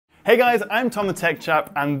Hey guys, I'm Tom the Tech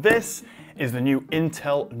Chap, and this is the new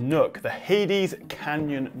Intel NUC, the Hades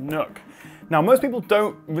Canyon NUC. Now, most people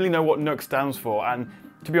don't really know what NUC stands for, and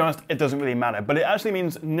to be honest, it doesn't really matter, but it actually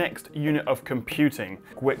means next unit of computing,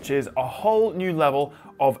 which is a whole new level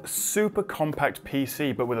of super compact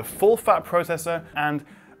PC, but with a full fat processor, and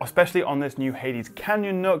especially on this new Hades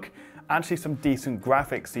Canyon NUC, actually some decent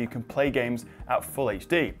graphics so you can play games at full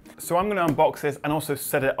HD. So I'm going to unbox this and also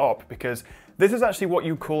set it up, because this is actually what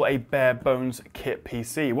you call a bare bones kit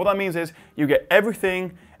PC. What that means is you get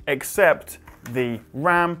everything except the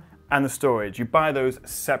RAM and the storage. You buy those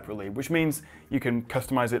separately, which means you can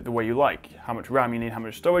customize it the way you like. How much RAM you need, how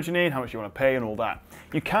much storage you need, how much you want to pay, and all that.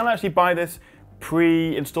 You can actually buy this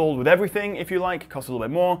pre-installed with everything if you like. It costs a little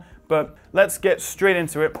bit more, but let's get straight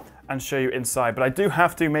into it and show you inside. But I do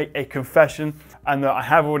have to make a confession, and that I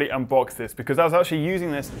have already unboxed this because I was actually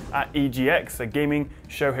using this at EGX, a gaming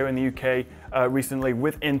show here in the UK, recently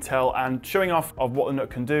with Intel, and showing off of what the NUC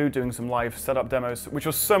can do, doing some live setup demos, which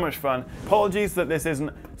was so much fun. Apologies that this isn't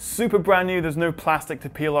super brand new, there's no plastic to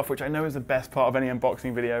peel off, which I know is the best part of any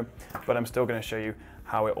unboxing video, but I'm still going to show you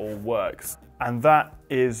how it all works. And that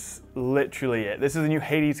is literally it. This is the new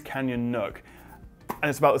Hades Canyon NUC, and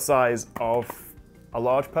it's about the size of a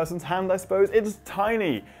large person's hand, I suppose. It's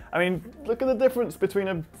tiny. I mean, look at the difference between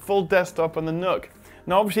a full desktop and the NUC.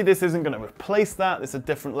 Now, obviously, this isn't going to replace that. It's a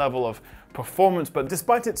different level of performance, but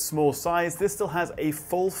despite its small size, this still has a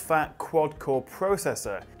full-fat quad-core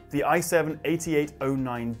processor, the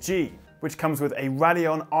i7-8809G, which comes with a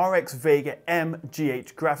Radeon RX Vega M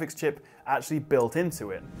GH graphics chip actually built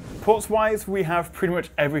into it. Ports-wise, we have pretty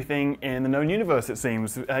much everything in the known universe, it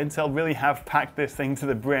seems. Intel really have packed this thing to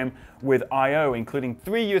the brim with I/O, including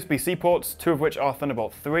 3 USB-C ports, 2 of which are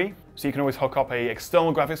Thunderbolt 3, so you can always hook up an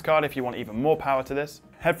external graphics card if you want even more power to this.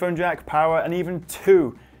 Headphone jack, power, and even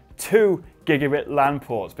two gigabit LAN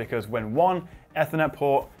ports, because when one Ethernet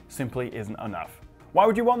port simply isn't enough. Why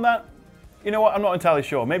would you want that? You know what, I'm not entirely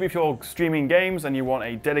sure. Maybe if you're streaming games and you want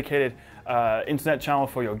a dedicated internet channel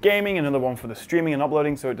for your gaming, another one for the streaming and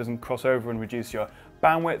uploading so it doesn't cross over and reduce your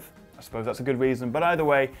bandwidth, I suppose that's a good reason. But either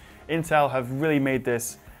way, Intel have really made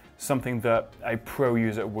this something that a pro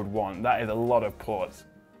user would want. That is a lot of ports.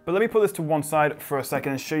 But let me put this to one side for a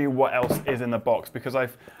second and show you what else is in the box, because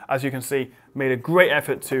I've, as you can see, made a great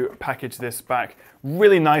effort to package this back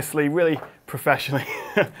really nicely, really professionally.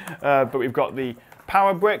 But we've got the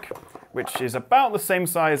power brick, which is about the same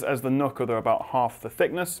size as the NUC, or they're about half the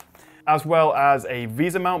thickness, as well as a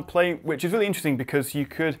Visa mount plate, which is really interesting because you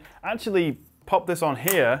could actually pop this on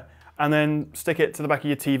here and then stick it to the back of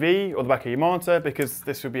your TV or the back of your monitor, because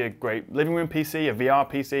this would be a great living room PC, a VR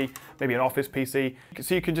PC, maybe an office PC.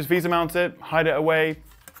 So you can just Visa mount it, hide it away.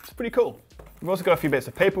 It's pretty cool. We've also got a few bits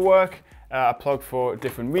of paperwork, a plug for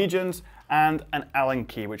different regions, and an Allen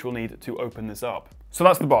key, which we'll need to open this up. So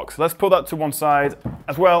that's the box. Let's put that to one side,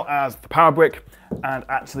 as well as the power brick, and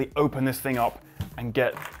actually open this thing up and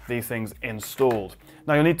get these things installed.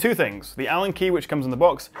 Now you'll need 2 things, the Allen key, which comes in the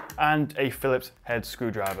box, and a Phillips head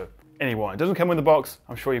screwdriver. Any one. It doesn't come with the box.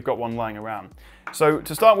 I'm sure you've got one lying around. So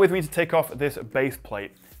to start with, we need to take off this base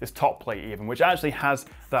plate, this top plate even, which actually has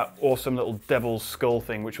that awesome little devil's skull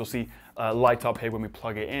thing, which you'll see light up here when we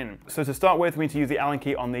plug it in. So to start with, we need to use the Allen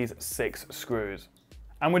key on these 6 screws.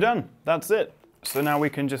 And we're done. That's it. So now we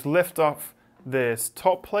can just lift off this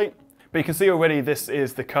top plate. But you can see already this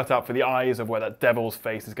is the cutout for the eyes of where that devil's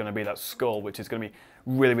face is going to be, that skull, which is going to be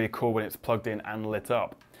really, really cool when it's plugged in and lit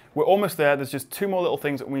up. We're almost there. There's just 2 more little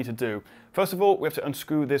things that we need to do. First of all, we have to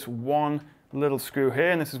unscrew this one little screw here,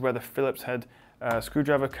 and this is where the Phillips head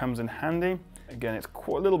screwdriver comes in handy. Again, it's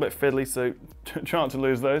quite a little bit fiddly, so try not to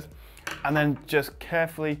lose those. And then just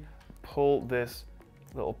carefully pull this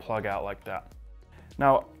little plug out like that.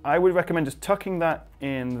 Now, I would recommend just tucking that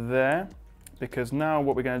in there, because now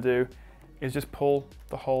what we're going to do is just pull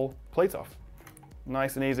the whole plate off.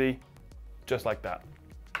 Nice and easy, just like that.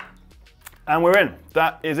 And we're in.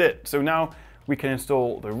 That is it. So now we can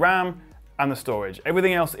install the RAM and the storage.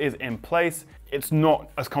 Everything else is in place. It's not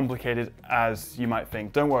as complicated as you might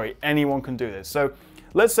think. Don't worry, anyone can do this. So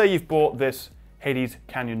let's say you've bought this Hades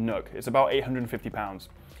Canyon NUC. It's about £850.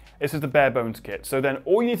 This is the bare bones kit. So then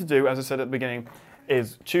all you need to do, as I said at the beginning,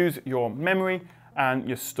 is choose your memory and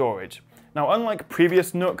your storage. Now, unlike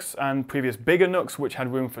previous NUCs and previous bigger NUCs, which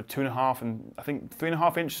had room for 2.5 and I think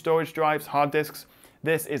 3.5 inch storage drives, hard disks,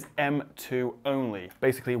 this is M2 only,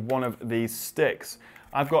 basically one of these sticks.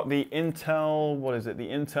 I've got the Intel, what is it? The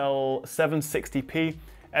Intel 760p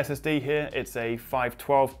SSD here. It's a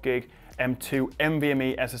 512 gig M2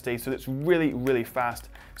 NVMe SSD, so it's really, really fast.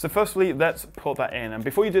 So firstly, let's put that in. And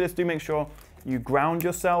before you do this, do make sure you ground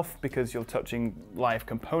yourself because you're touching live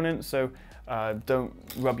components, so don't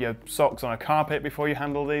rub your socks on a carpet before you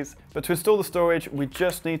handle these. But to install the storage, we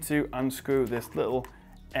just need to unscrew this little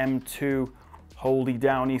M2 holdy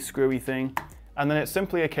downy screwy thing, and then it's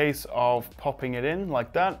simply a case of popping it in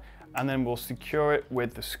like that, and then we'll secure it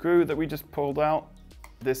with the screw that we just pulled out.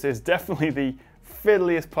 This is definitely the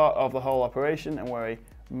fiddliest part of the whole operation, and where a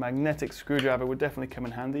magnetic screwdriver would definitely come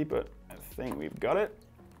in handy, but I think we've got it.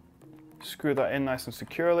 Screw that in nice and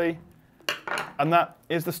securely, and that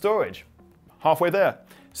is the storage. Halfway there.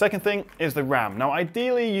 Second thing is the RAM. Now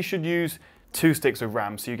ideally you should use 2 sticks of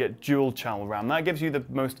RAM, so you get dual channel RAM. That gives you the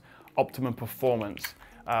most optimum performance.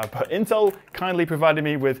 But Intel kindly provided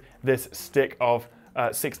me with this stick of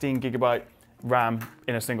 16 gigabyte RAM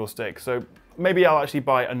in a single stick. So maybe I'll actually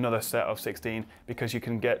buy another set of 16 because you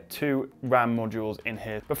can get 2 RAM modules in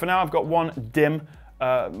here. But for now I've got one DIMM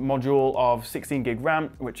module of 16 gig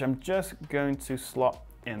RAM, which I'm just going to slot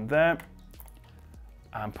in there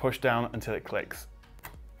and push down until it clicks,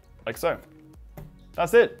 like so.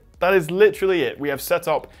 That's it. That is literally it. We have set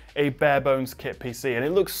up a bare bones kit PC, and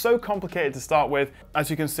it looks so complicated to start with. As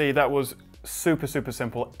you can see, that was super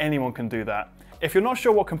simple. Anyone can do that. If you're not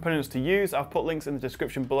sure what components to use, I've put links in the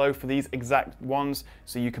description below for these exact ones,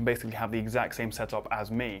 so you can basically have the exact same setup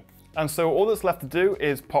as me. And so all that's left to do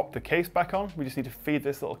is pop the case back on. We just need to feed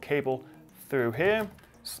this little cable through here,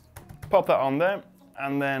 pop that on there,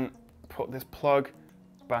 and then put this plug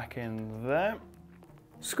back in there.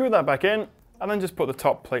 Screw that back in, and then just put the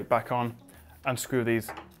top plate back on and screw these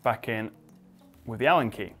back in with the Allen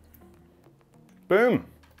key. Boom,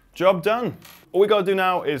 job done. All we gotta do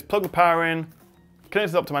now is plug the power in,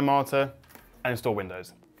 connect it up to my monitor, and install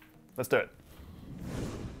Windows. Let's do it.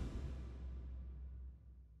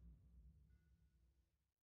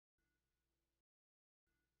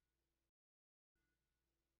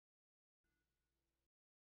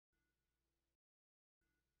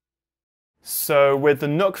 So with the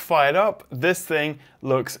NUC fired up, this thing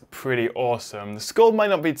looks pretty awesome. The skull might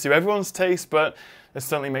not be to everyone's taste, but it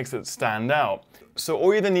certainly makes it stand out. So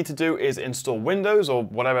all you then need to do is install Windows or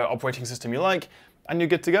whatever operating system you like, and you're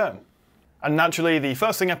good to go. And naturally, the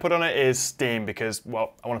first thing I put on it is Steam because,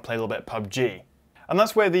 well, I want to play a little bit of PUBG. And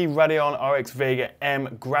that's where the Radeon RX Vega M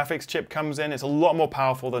graphics chip comes in. It's a lot more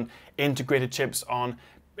powerful than integrated chips on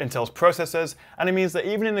Intel's processors, and it means that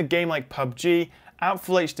even in a game like PUBG, at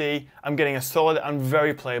Full HD, I'm getting a solid and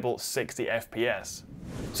very playable 60 FPS.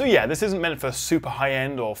 So yeah, this isn't meant for super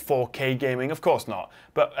high-end or 4K gaming, of course not.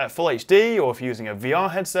 But at Full HD, or if you're using a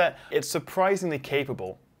VR headset, it's surprisingly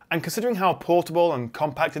capable. And considering how portable and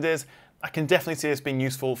compact it is, I can definitely see this being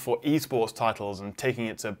useful for esports titles and taking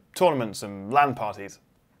it to tournaments and LAN parties.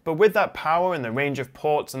 But with that power and the range of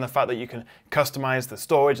ports and the fact that you can customize the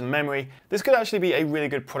storage and memory, this could actually be a really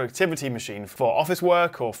good productivity machine for office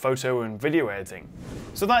work or photo and video editing.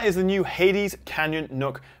 So that is the new Hades Canyon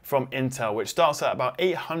NUC from Intel, which starts at about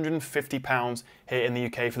 £850 here in the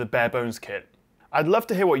UK for the bare bones kit. I'd love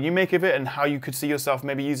to hear what you make of it and how you could see yourself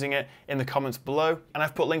maybe using it in the comments below. And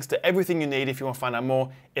I've put links to everything you need if you want to find out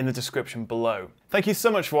more in the description below. Thank you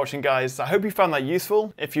so much for watching, guys. I hope you found that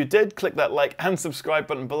useful. If you did, click that like and subscribe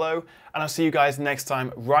button below, and I'll see you guys next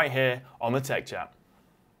time right here on the Tech Chat.